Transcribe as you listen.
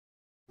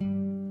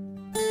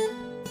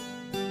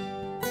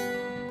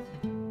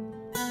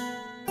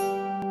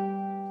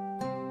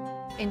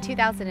In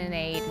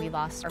 2008, we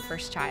lost our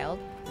first child,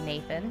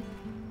 Nathan.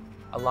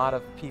 A lot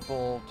of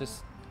people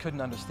just couldn't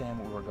understand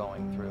what we were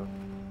going through.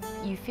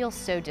 You feel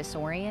so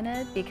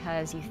disoriented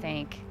because you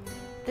think,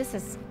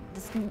 this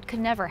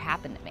could never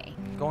happen to me.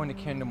 Going to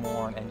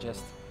KinderMourn and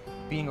just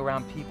being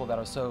around people that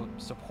are so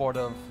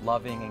supportive,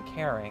 loving, and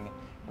caring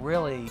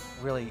really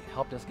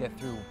helped us get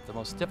through the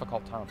most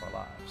difficult time of our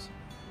lives.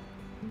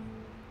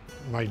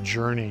 My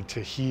journey to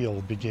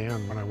heal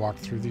began when I walked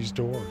through these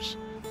doors.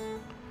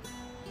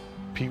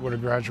 Pete would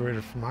have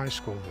graduated from high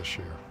school this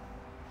year.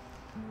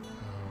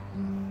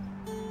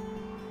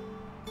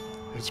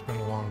 It's been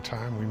a long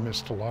time. We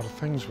missed a lot of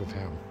things with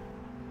him.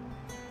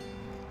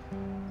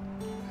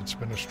 It's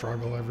been a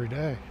struggle every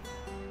day.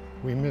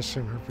 We miss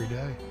him every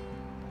day.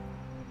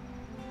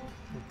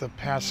 The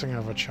passing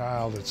of a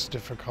child, it's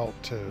difficult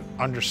to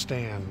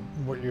understand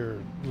what your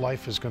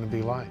life is going to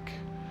be like,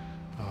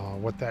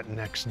 what that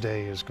next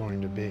day is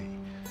going to be.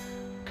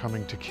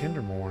 Coming to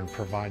KinderMourn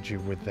provides you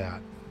with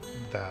that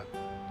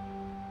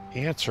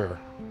answer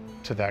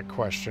to that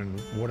question,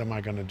 what am I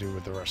going to do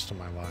with the rest of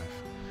my life?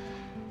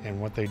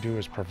 And what they do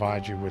is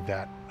provide you with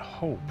that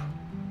hope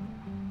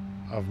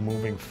of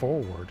moving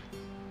forward.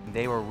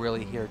 They were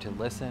really here to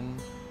listen,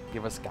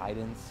 give us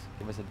guidance,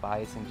 give us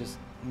advice, and just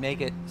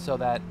make it so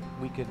that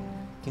we could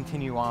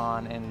continue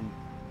on and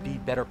be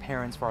better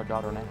parents for our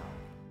daughter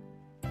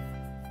now.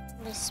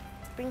 Just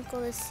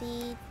sprinkle the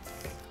seeds.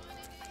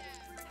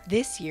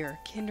 This year,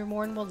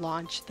 KinderMourn will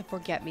launch the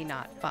Forget Me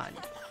Not Fund.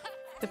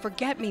 The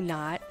Forget Me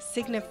Not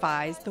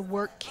signifies the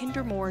work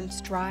KinderMourn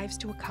strives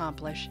to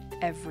accomplish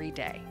every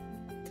day.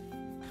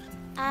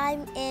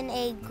 I'm in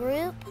a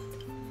group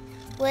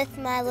with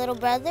my little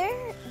brother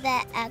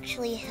that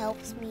actually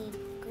helps me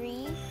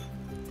grieve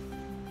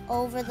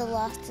over the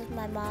loss of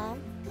my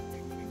mom.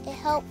 It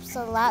helps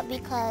a lot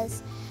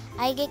because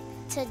I get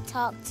to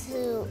talk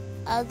to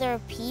other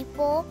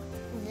people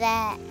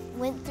that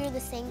went through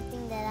the same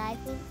thing that I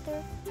went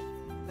through.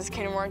 This is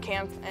KinderMourn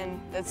camp, and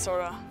that's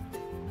sort of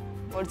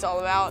what it's all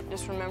about,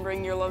 just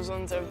remembering your loved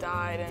ones that have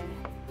died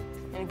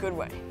and in a good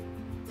way.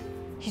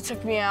 He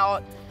took me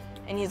out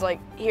and he's like,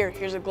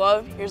 here's a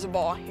glove, here's a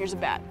ball, here's a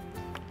bat.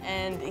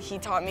 And he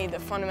taught me the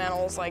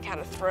fundamentals, like how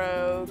to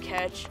throw,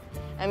 catch.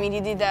 I mean,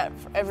 he did that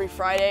every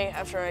Friday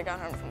after I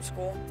got home from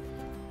school.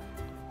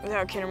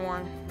 Without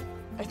KinderMourn,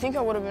 I think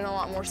I would have been a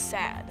lot more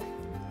sad.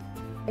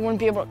 I wouldn't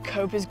be able to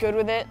cope as good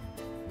with it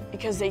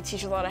because they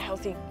teach a lot of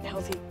healthy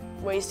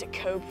ways to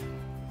cope.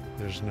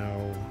 There's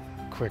no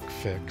quick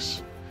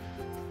fix,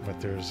 but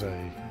there's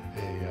a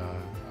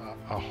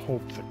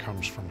hope that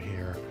comes from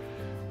here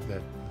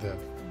that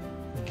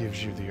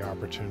gives you the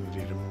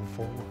opportunity to move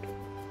forward.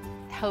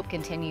 Hope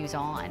continues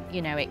on.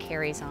 You know, it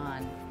carries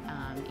on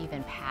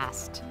even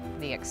past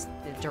the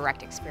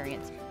direct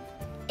experience.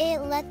 It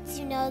lets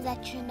you know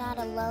that you're not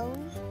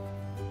alone.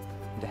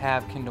 To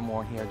have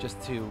KinderMourn here just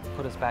to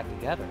put us back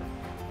together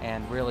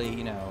and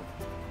really,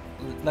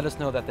 let us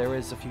know that there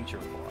is a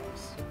future for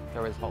us.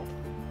 There is hope.